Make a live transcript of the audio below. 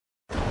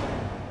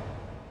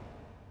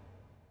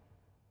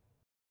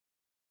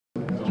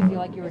you feel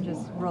like you were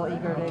just real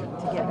eager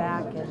to get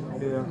back?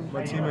 And yeah,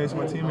 my teammates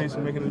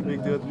were making it a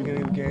big deal at the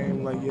beginning of the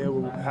game. Like, yeah,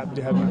 we're happy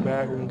to have you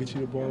back. We're gonna get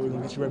you the ball. We're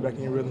gonna get you right back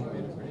in your rhythm.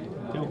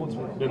 What's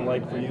it been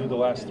like for you the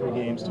last 3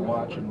 games to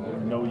watch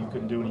and know you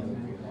couldn't do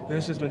anything? And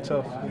it's just been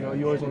tough. You know,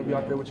 you always want to be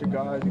out there with your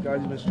guys. The guys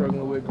you've been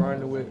struggling with,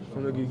 grinding with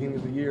from the beginning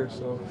of the year.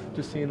 So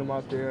just seeing them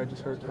out there, I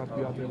just hurt not to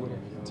be out there with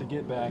them. To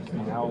get back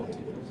and out,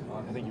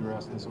 I think you were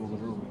asking this a little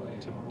bit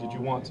earlier. Did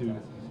you want to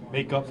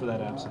make up for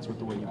that absence with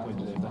the way you played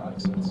today, if that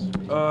makes sense?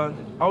 I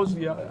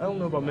don't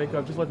know about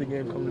makeup. Just let the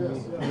game come to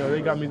me. You know,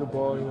 they got me the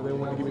ball. You know, they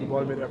wanted to give me the ball.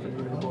 They made an effort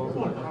to give me the ball.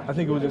 But I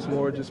think it was just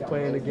more just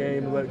playing the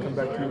game and let it come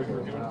back to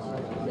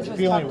you. Did you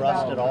feel any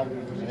rust at all?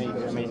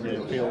 I mean, did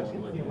it feel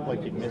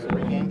like you'd missed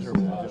 3 games or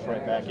just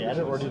right back at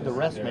it? Or did the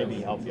rest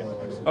maybe help you?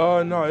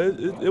 No,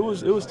 it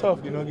was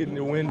tough, you know, getting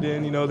the wind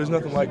in. You know, there's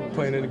nothing like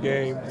playing in the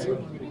game. So.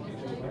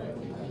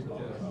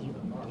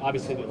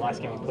 Obviously, the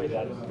last game you played,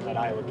 that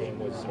Iowa game,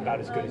 was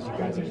about as good as you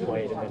guys have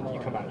played, and then you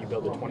come out and you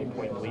build a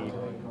 20-point lead.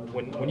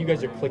 When you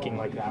guys are clicking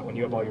like that, when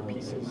you have all your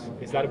pieces,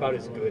 is that about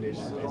as good as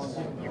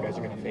you guys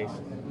are going to face?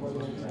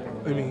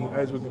 I mean,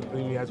 as we're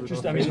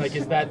just, I mean, like,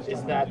 is that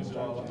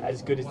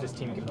as good as this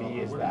team can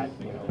be? Is that,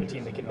 you know, a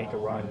team that can make a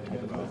run?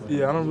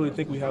 Yeah, I don't really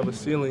think we have a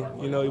ceiling.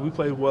 You know, we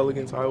played well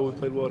against Iowa, we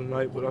played well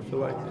tonight, but I feel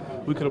like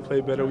we could have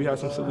played better. We had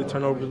some silly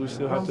turnovers we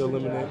still have to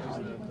eliminate.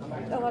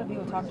 a lot of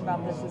people talked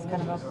about this as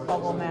kind of a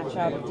bubble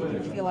matchup.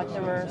 Did you feel like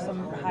there were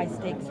some high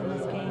stakes in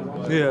this game?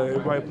 Yeah,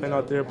 everybody playing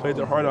out there played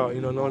their heart out.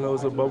 You know, no one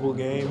knows a bubble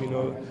game. You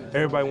know,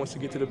 everybody wants to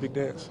get to the big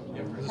dance.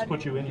 Does this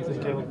put you in, you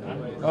think, Kaleb?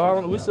 I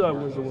don't know. We still have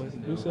wins to win.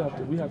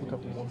 We have a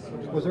couple more.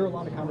 Was there a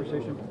lot of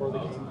conversation before the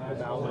game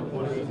about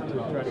wanting to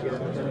try to get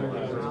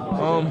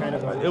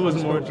it? It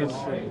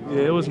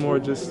was more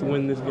just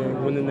win this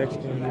game, win the next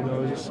game. You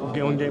know, just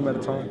get one game at a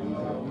time.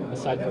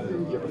 Aside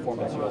from your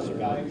performance, you also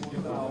got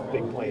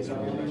big plays from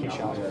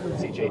Keyshawn and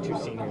CJ, two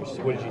seniors.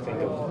 What did you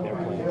think of their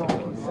play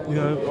today? You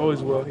know,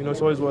 always well. You know, it's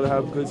always well to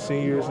have good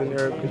seniors and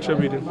they're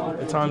contributing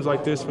at times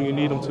like this when you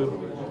need them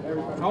to.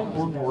 How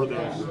important were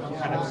those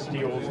kind of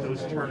steals,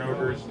 those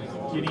turnovers,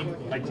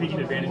 taking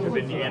advantage of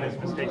Indiana's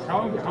mistakes?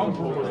 How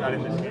important was that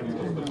in this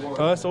game?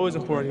 That's always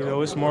important. You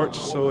know, it's March,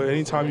 so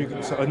anytime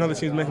another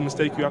team's making a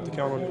mistake, you have to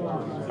count on it.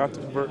 You have to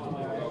convert.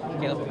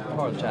 Kaleb, I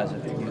apologize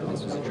if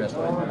this was addressed,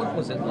 but what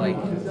was it like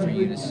for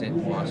you to sit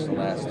and watch the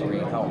last three?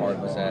 How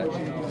hard was that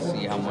to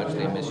see how much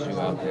they missed you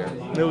out there?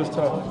 It was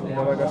tough. You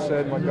know, like I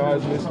said, my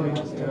guys miss me.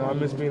 You know, I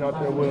miss being out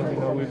there with them. You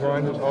know, we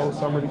grinded all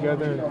summer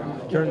together,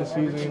 and during the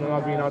season, you know,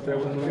 not being out there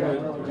with them.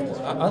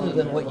 Other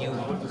than what you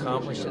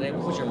accomplished today,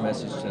 what was your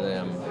message to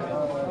them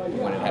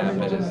when it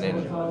happened and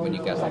then when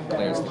you got the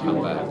clearance to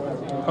come back?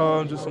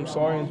 Just I'm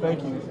sorry and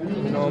thank you.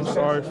 You know, I'm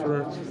sorry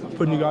for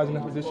putting you guys in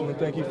that position, and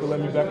thank you for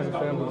letting me back in the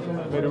family.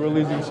 Made it real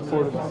easy to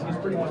support them.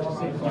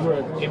 You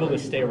were able to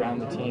stay around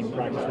the team,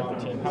 practice with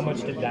the team. How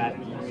much did that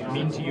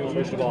mean to you,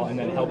 first of all, and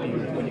then help you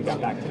when you got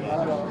back to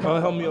that?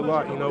 It helped me a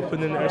lot, you know,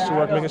 putting in the extra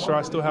work, making sure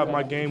I still have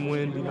my game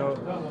win. You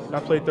know, I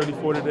played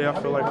 34 today. I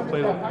feel like I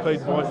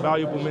played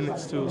valuable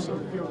minutes too. So.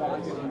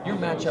 Your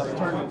matchup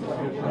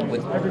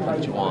with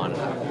Juwan,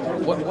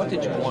 what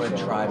did you want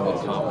to try to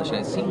accomplish? And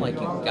it seemed like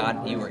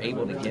you were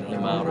able to get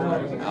him out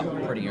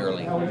pretty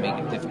early, make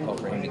it difficult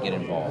for him to get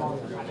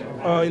involved.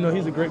 You know,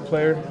 he's a great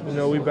player. You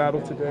know, we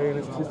battled today,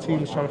 and his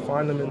team is trying to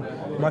find him.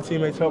 And my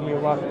teammates helped me a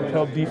lot with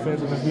help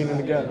defense and just being in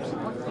the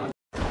gaps.